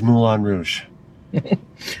is Moulin Rouge.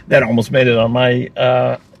 That almost made it on my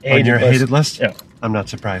hated list? Yeah. I'm not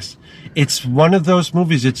surprised. It's one of those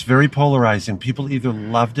movies, it's very polarizing. People either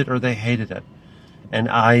loved it or they hated it. And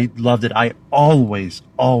I loved it. I always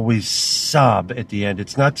sob at the end.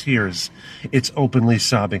 It's not tears. It's openly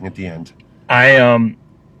sobbing at the end.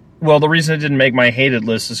 Well, the reason it didn't make my hated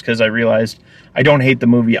list is because I realized I don't hate the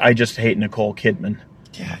movie. I just hate Nicole Kidman.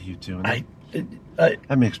 Yeah, you do.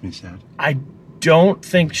 That makes me sad. I don't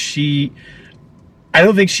think she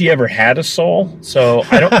ever had a soul. So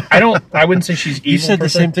I wouldn't say she's evil. You said the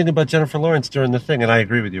same thing about Jennifer Lawrence during the thing, and I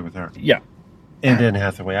agree with you with her. Yeah. And Anne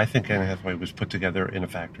Hathaway. I think Anne Hathaway was put together in a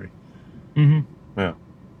factory. Mm-hmm. Yeah.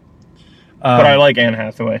 But I like Anne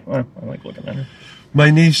Hathaway. Well, I like looking at her. My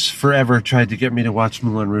niece forever tried to get me to watch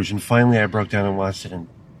Moulin Rouge, and finally I broke down and watched it, and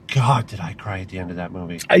God, did I cry at the end of that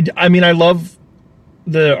movie. I mean, I love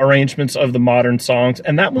the arrangements of the modern songs,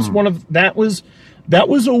 and that was that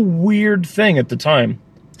was a weird thing at the time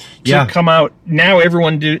to come out. Now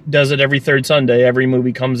everyone does it every third Sunday. Every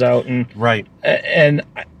movie comes out, and and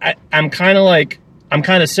I'm kind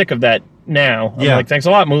of sick of that now. I'm like, thanks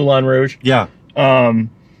a lot, Moulin Rouge. Yeah.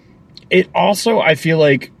 It also, I feel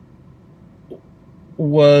like,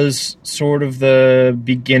 was sort of the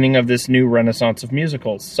beginning of this new renaissance of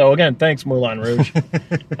musicals. So again, thanks, Moulin Rouge.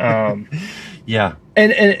 Yeah.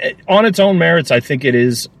 And on its own merits, I think it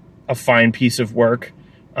is a fine piece of work.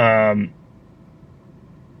 I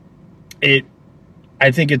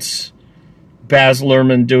think it's Baz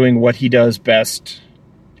Luhrmann doing what he does best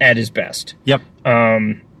at his best. Yep.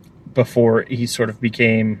 Before he sort of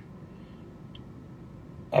became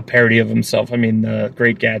a parody of himself. I mean, The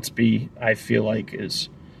Great Gatsby, I feel like, is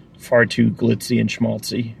far too glitzy and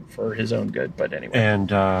schmaltzy for his own good. But anyway. And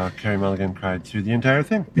Carey Mulligan cried through the entire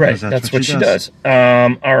thing. Right, that's what she does.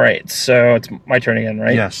 All right, so it's my turn again,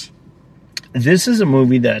 right? Yes. This is a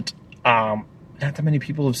movie that not that many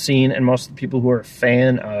people have seen, and most of the people who are a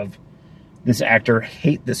fan of this actor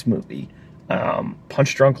hate this movie.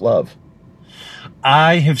 Punch Drunk Love.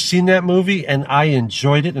 I have seen that movie, and I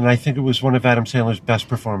enjoyed it, and I think it was one of Adam Sandler's best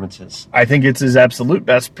performances. I think it's his absolute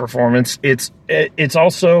best performance. It's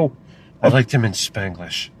also... I liked him in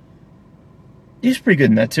Spanglish. He's pretty good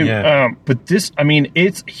in that, too. Yeah. But this, I mean,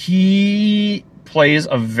 he plays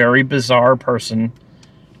a very bizarre person.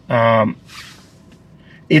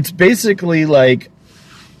 It's basically like,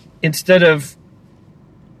 instead of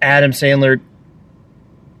Adam Sandler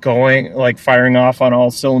going, like, firing off on all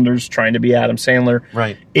cylinders, trying to be Adam Sandler.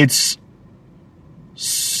 Right. It's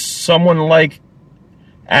someone like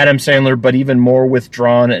Adam Sandler, but even more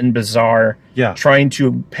withdrawn and bizarre. Yeah. Trying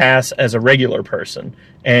to pass as a regular person,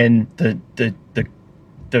 and the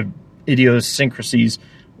idiosyncrasies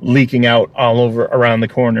leaking out all over around the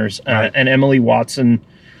corners. Right. And Emily Watson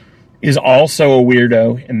is also a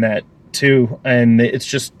weirdo in that too, and it's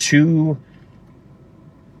just two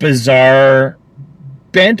bizarre,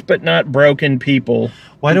 bent but not broken people.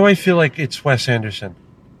 Why do I feel like it's Wes Anderson?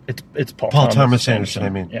 It's Paul Thomas Anderson. I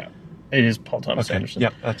mean, yeah, it is Paul Thomas Anderson. Yeah,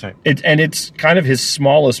 that's right. It's kind of his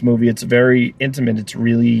smallest movie. It's very intimate. It's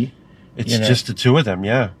really, it's just the two of them.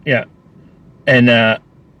 Yeah, yeah, and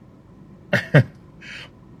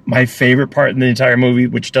my favorite part in the entire movie,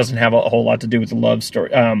 which doesn't have a whole lot to do with the love story.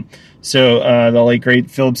 The late great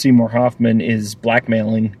Philip Seymour Hoffman is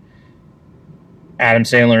blackmailing Adam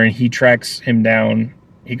Sandler, and he tracks him down.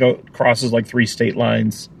 He crosses like 3 state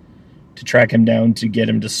lines to track him down to get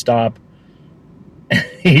him to stop.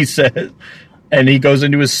 He says, and he goes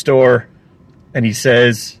into his store, and he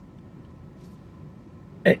says,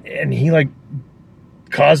 and he like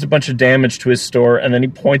caused a bunch of damage to his store, and then he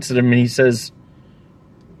points at him and he says,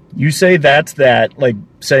 "You say that's that," like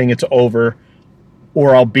saying it's over,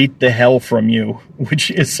 "or I'll beat the hell from you,"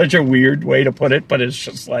 which is such a weird way to put it, but it's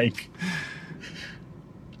just like,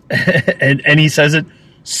 and he says it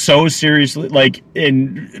so seriously, like,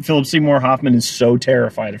 in Philip Seymour Hoffman is so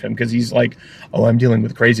terrified of him because he's like, "Oh, I'm dealing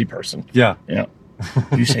with a crazy person." Yeah.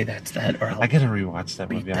 You say that's that, or I'll I gotta rewatch that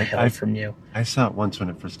beat movie. the hell from you. I saw it once when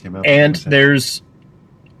it first came out. And there's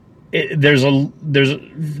and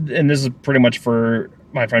this is pretty much for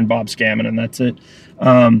my friend Bob Scammon, and that's it.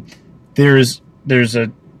 There's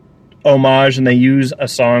a homage, and they use a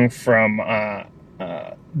song from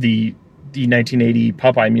the 1980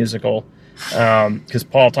 Popeye musical, because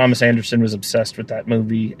Paul Thomas Anderson was obsessed with that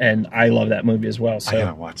movie, and I love that movie as well. So I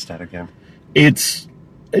gotta watch that again.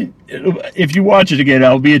 If you watch it again,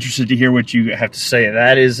 I'll be interested to hear what you have to say.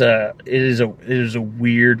 It is a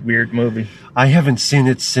weird movie. I haven't seen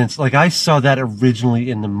it since, like, I saw that originally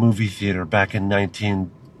in the movie theater back in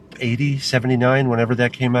 1980, 79, whenever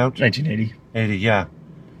that came out. 1980. 80, yeah.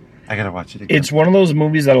 I gotta watch it again. It's one of those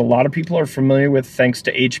movies that a lot of people are familiar with thanks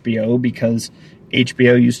to HBO, because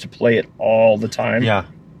HBO used to play it all the time. Yeah.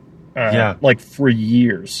 Like for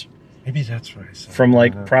years. Maybe that's where I saw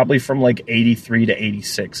it. Probably from like 83 to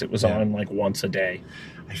 86. It was on like once a day.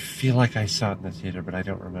 I feel like I saw it in the theater, but I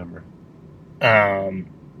don't remember.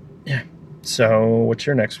 Yeah. So what's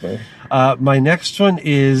your next movie? My next one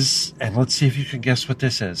is, and let's see if you can guess what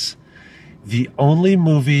this is, the only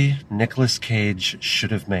movie Nicolas Cage should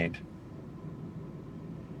have made.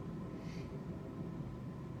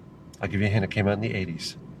 I'll give you a hint. It came out in the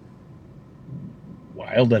 80s.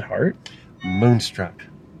 Wild at Heart? Moonstruck.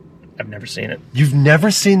 I've never seen it. You've never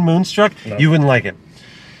seen Moonstruck? No. You wouldn't like it.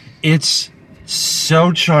 It's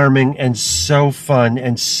so charming and so fun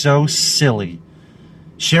and so silly.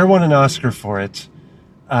 Cher won an Oscar for it,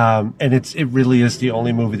 and it really is the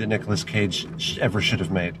only movie that Nicolas Cage ever should have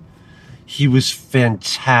made. He was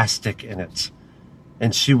fantastic in it,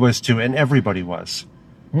 and she was too, and everybody was.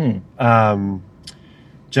 John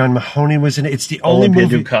Mahoney was in it. It's the only Olympia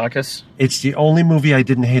movie. Dukakis? It's the only movie I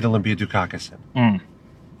didn't hate Olympia Dukakis in.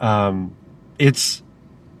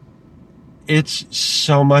 It's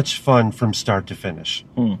so much fun from start to finish.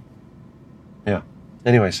 Yeah.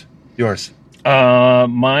 Anyways, yours.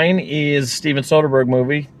 Mine is Steven Soderbergh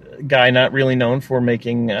movie. Guy not really known for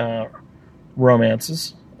making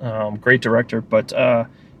romances. Great director, but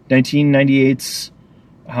 1998's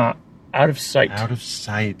Out of Sight. Out of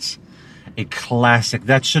Sight. A classic.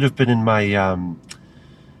 That should have been in my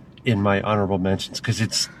in my honorable mentions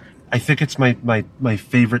because I think it's my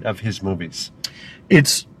favorite of his movies.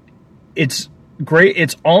 It's great.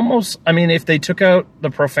 It's almost, I mean, if they took out the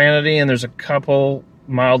profanity and there's a couple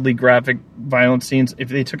mildly graphic violent scenes, if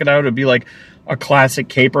they took it out, it'd be like a classic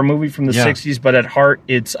caper movie from the 60s, but at heart,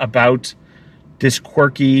 it's about this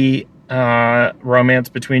quirky romance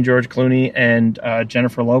between George Clooney and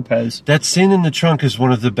Jennifer Lopez. That scene in the trunk is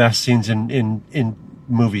one of the best scenes in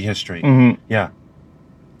movie history. Mm-hmm. Yeah.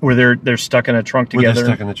 Where they're stuck in a trunk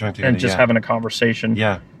together. And just having a conversation.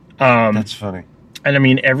 Yeah. That's funny. And I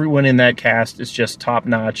mean, everyone in that cast is just top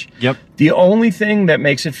notch. Yep. The only thing that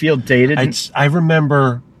makes it feel dated. I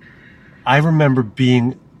remember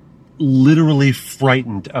being literally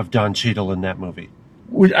frightened of Don Cheadle in that movie.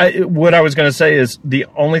 What I was going to say is the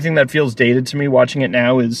only thing that feels dated to me watching it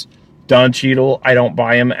now is Don Cheadle. I don't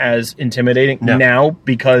buy him as intimidating now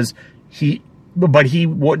because he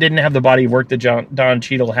didn't have the body of work that Don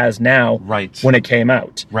Cheadle has now. Right. When it came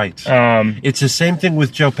out. Right. It's the same thing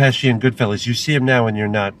with Joe Pesci and Goodfellas. You see him now and you're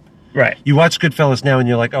not. Right. You watch Goodfellas now and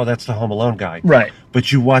you're like, oh, that's the Home Alone guy. Right.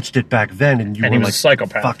 But you watched it back then and you were he was like, a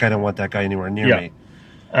psychopath. Fuck, I don't want that guy anywhere near me.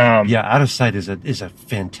 Out of Sight is a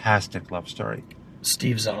fantastic love story.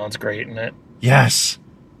 Steve Zahn's great in it. Yes.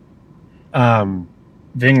 Ving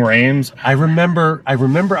Rhames. I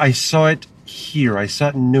remember I saw it here. I saw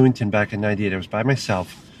it in Newington back in '98. I was by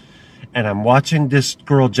myself, and I'm watching this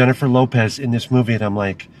girl, Jennifer Lopez, in this movie, and I'm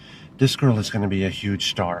like, this girl is going to be a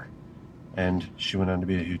huge star. And she went on to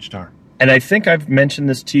be a huge star. And I think I've mentioned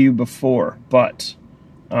this to you before, but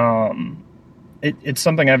it's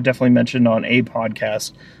something I've definitely mentioned on a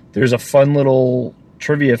podcast. There's a fun little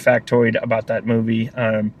trivia factoid about that movie.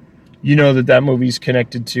 You know that movie's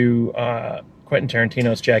connected to Quentin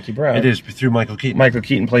Tarantino's Jackie Brown. It is, through Michael Keaton. Michael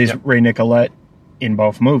Keaton plays Ray Nicolette in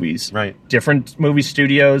both movies. Right. Different movie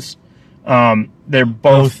studios. They're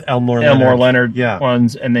both Elmore Leonard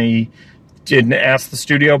ones, and they didn't ask the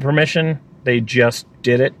studio permission. They just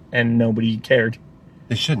did it, and nobody cared.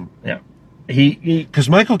 They shouldn't. Yeah. Because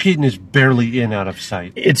Michael Keaton is barely in Out of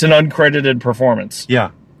Sight. It's an uncredited performance. Yeah.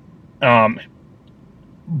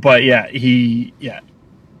 But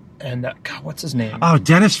and God, what's his name? Oh,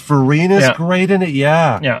 Dennis Farina's great in it.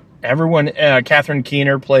 Yeah. Yeah. Everyone. Catherine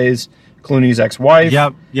Keener plays Clooney's ex-wife.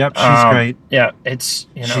 Yep. She's great. Yeah. It's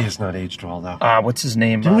she has not aged well though. What's his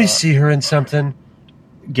name? Didn't we see her in something?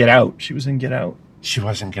 Get Out. She was in Get Out. She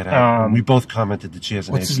wasn't Get Out. We both commented that she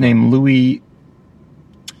hasn't. What's his name? Louis,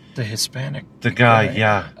 the Hispanic. The guy.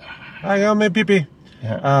 Yeah. I got my pee-pee.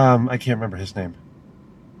 Yeah. I can't remember his name.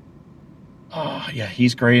 Oh, yeah,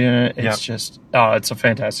 he's great in it. It's just, it's a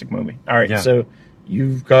fantastic movie. All right, so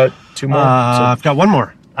you've got two more? I've got one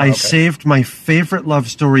more. I saved my favorite love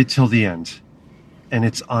story till the end, and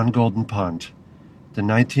it's On Golden Pond, the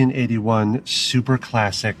 1981 super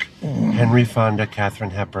classic Henry Fonda, Katharine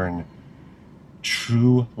Hepburn,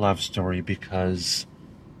 true love story because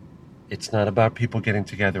it's not about people getting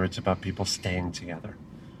together, it's about people staying together.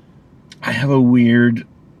 I have a weird...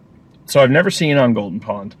 So I've never seen On Golden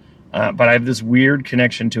Pond. But I have this weird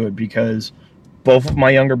connection to it because both of my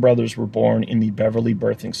younger brothers were born in the Beverly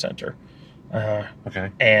Birthing Center.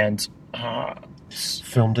 And...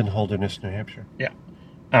 filmed in Holderness, New Hampshire. Yeah.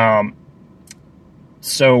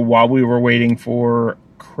 So while we were waiting for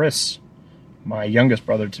Chris, my youngest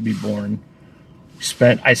brother, to be born,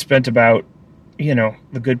 I spent about,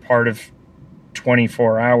 the good part of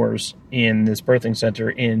 24 hours in this birthing center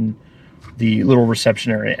in the little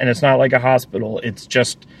reception area. And it's not like a hospital. It's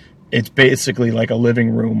basically like a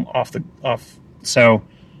living room So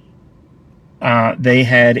they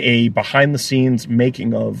had a behind the scenes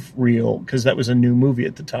making of reel because that was a new movie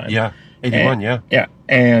at the time. Yeah. 81. Yeah.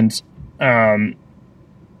 And, but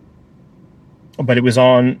it was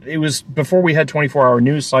before we had 24-hour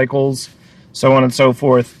news cycles, so on and so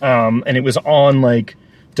forth. And it was on like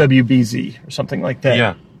WBZ or something like that.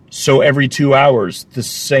 Yeah. So every 2 hours, the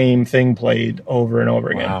same thing played over and over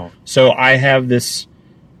again. Wow. So I have this,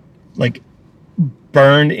 like,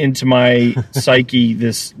 burned into my psyche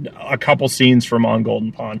a couple scenes from On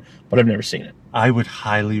Golden Pond, but I've never seen it. I would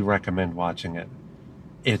highly recommend watching it.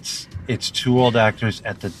 It's two old actors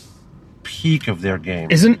at the peak of their game.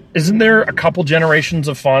 Isn't there a couple generations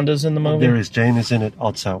of Fondas in the movie? There is. Jane is in it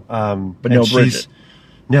also. But no Bridget.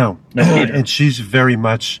 No Peter. And she's very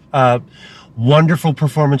much... wonderful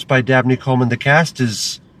performance by Dabney Coleman. The cast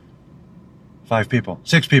is 6 people.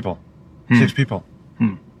 6 people.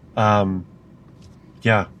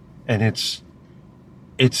 Yeah, and it's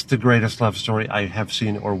the greatest love story I have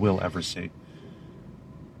seen or will ever see.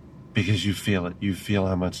 Because you feel it. You feel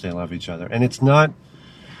how much they love each other. And it's not...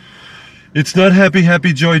 It's not happy,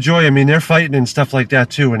 happy, joy, joy. I mean, they're fighting and stuff like that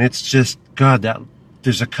too, and it's just God.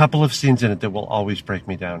 There's a couple of scenes in it that will always break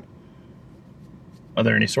me down. Are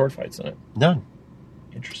there any sword fights in it? None.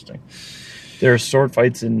 Interesting. There are sword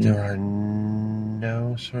fights in. There are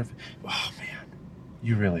no sword. Oh man,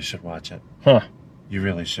 you really should watch it. Huh? You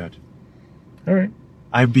really should. All right.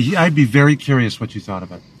 I'd be very curious what you thought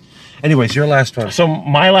of it. Anyways, your last one. So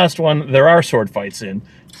my last one, there are sword fights in.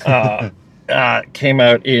 Came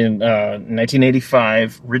out in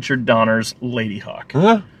 1985. Richard Donner's Ladyhawke.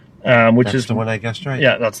 Huh? Which That's is the one I guessed right.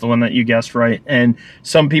 Yeah, that's the one that you guessed right. And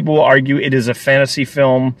some people will argue it is a fantasy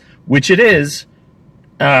film, which it is,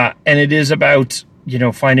 and it is about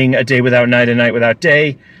finding a day without night, a night without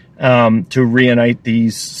day, to reunite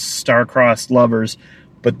these star-crossed lovers.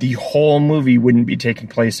 But the whole movie wouldn't be taking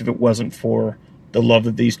place if it wasn't for the love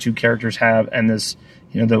that these two characters have, and this,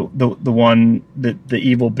 the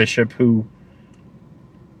evil bishop who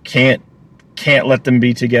can't let them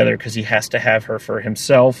be together because he has to have her for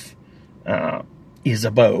himself.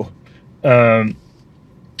 Isabeau. I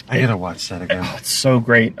gotta watch that again. Oh, it's so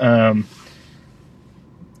great.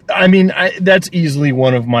 That's easily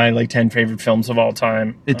one of my 10 favorite films of all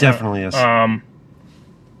time. It definitely is.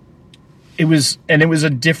 It was a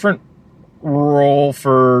different role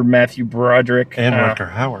for Matthew Broderick and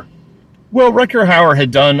Rutger Hauer. Well, Rutger Hauer had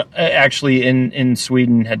done actually in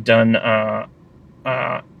Sweden had done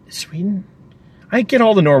Sweden. I get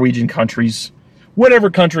all the Norwegian countries, whatever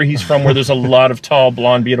country he's from, where there's a lot of tall,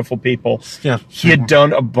 blonde, beautiful people. Yeah, he had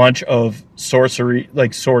done a bunch of sorcery,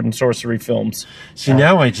 sword and sorcery films. See,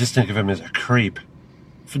 now I just think of him as a creep,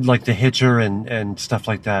 like The Hitcher and stuff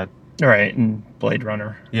like that. All right, and Blade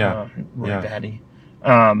Runner. Yeah, really batty.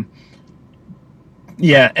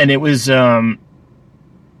 Yeah, and it was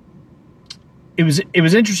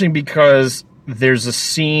interesting because there's a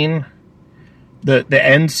scene, the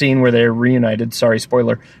end scene where they're reunited. Sorry,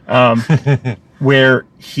 spoiler. Where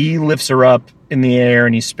he lifts her up in the air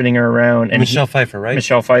and he's spinning her around. And Michelle Pfeiffer, right?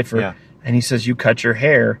 Michelle Pfeiffer. Yeah. And he says, "You cut your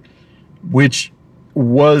hair," which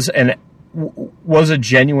was a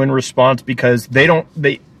genuine response because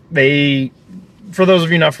they for those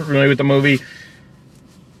of you not familiar with the movie,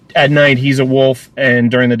 at night he's a wolf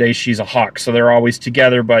and during the day she's a hawk, so they're always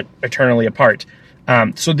together but eternally apart.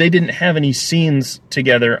 So they didn't have any scenes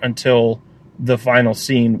together until the final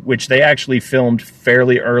scene, which they actually filmed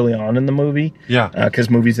fairly early on in the movie. Yeah, because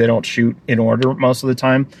movies they don't shoot in order most of the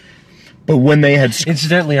time. But when they had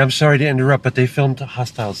incidentally, I'm sorry to interrupt, but they filmed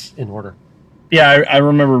Hostiles in order. Yeah, I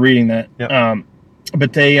remember reading that. Yeah.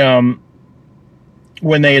 But they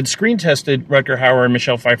when they had screen tested Rutger Hauer and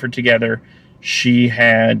Michelle Pfeiffer together, she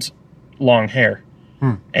had long hair.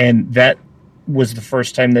 And that was the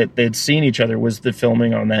first time that they'd seen each other, was the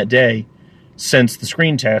filming on that day since the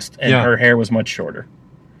screen test, and her hair was much shorter.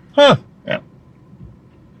 Huh. Yeah.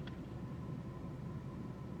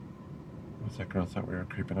 What's that girl thought we were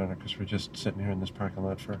creeping on her because we're just sitting here in this parking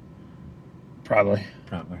lot for... Probably.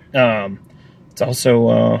 It's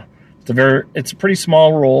also... it's a pretty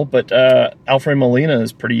small role, but Alfred Molina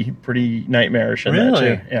is pretty nightmarish in that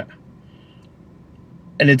too. Yeah,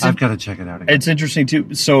 and I've got to check it out again. It's interesting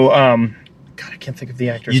too. So, God, I can't think of the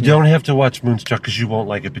actor's name. You don't have to watch Moonstruck because you won't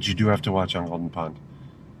like it, but you do have to watch On Golden Pond.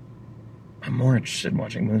 I'm more interested in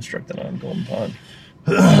watching Moonstruck than On Golden Pond.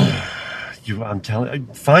 I'm telling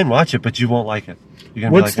you, fine, watch it, but you won't like it.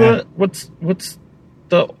 You're gonna what's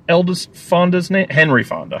the eldest Fonda's name? Henry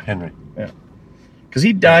Fonda. Henry. Yeah. Because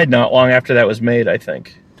he died not long after that was made, I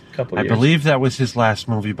think. A couple of years. I believe that was his last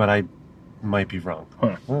movie, but I might be wrong.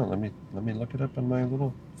 Huh. Well, let me look it up on my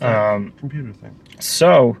little computer thing.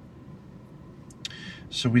 So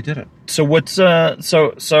we did it. So what's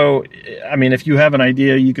so I mean, if you have an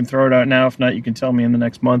idea, you can throw it out now. If not, you can tell me in the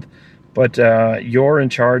next month. But you're in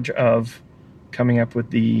charge of coming up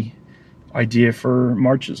with the idea for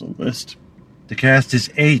March's list. The cast is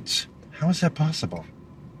 8. How is that possible?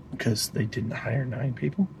 Because they didn't hire 9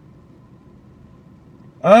 people.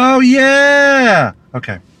 Oh yeah.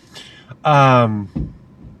 Okay. I'm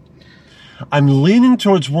leaning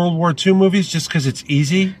towards World War II movies just because it's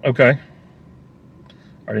easy. Okay.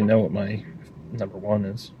 I already know what my number 1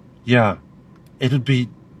 is. Yeah, that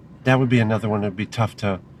would be another one that'd be tough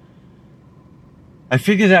to. I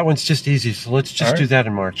figure that one's just easy, so let's just do that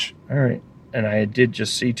in March. All right. And I did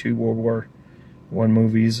just see 2 World War I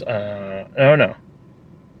movies. I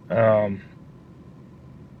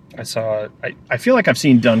saw. I feel like I've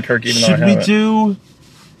seen Dunkirk. Even though I haven't.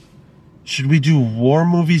 Should we do war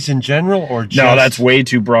movies in general, or just... No, that's way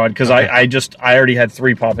too broad, because Okay. I already had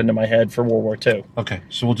 3 pop into my head for World War II. Okay,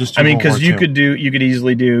 so we'll just do because you could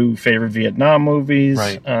easily do favorite Vietnam movies.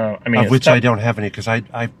 Right. Of which I don't have any, because I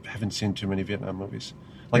haven't seen too many Vietnam movies.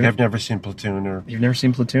 Like, I've never seen Platoon or... You've never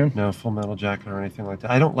seen Platoon? No, Full Metal Jacket or anything like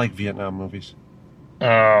that. I don't like Vietnam movies.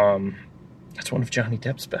 That's one of Johnny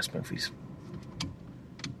Depp's best movies.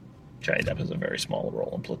 Johnny Depp has a very small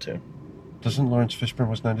role in Platoon. Doesn't Lawrence Fishburne,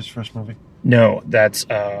 was not his first movie? No, that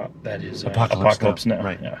is Apocalypse Now.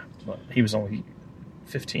 Right. Yeah. He was only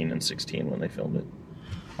 15 and 16 when they filmed it.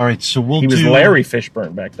 All right, so He was Larry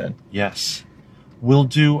Fishburne back then. Yes. We'll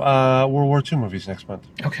do World War II movies next month.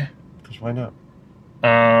 Okay. Because why not?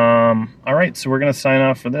 All right, so we're going to sign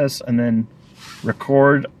off for this and then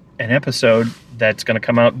record an episode that's going to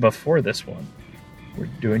come out before this one. We're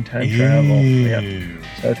doing time travel. Yep.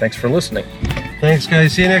 So thanks for listening. Thanks,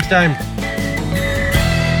 guys. See you next time.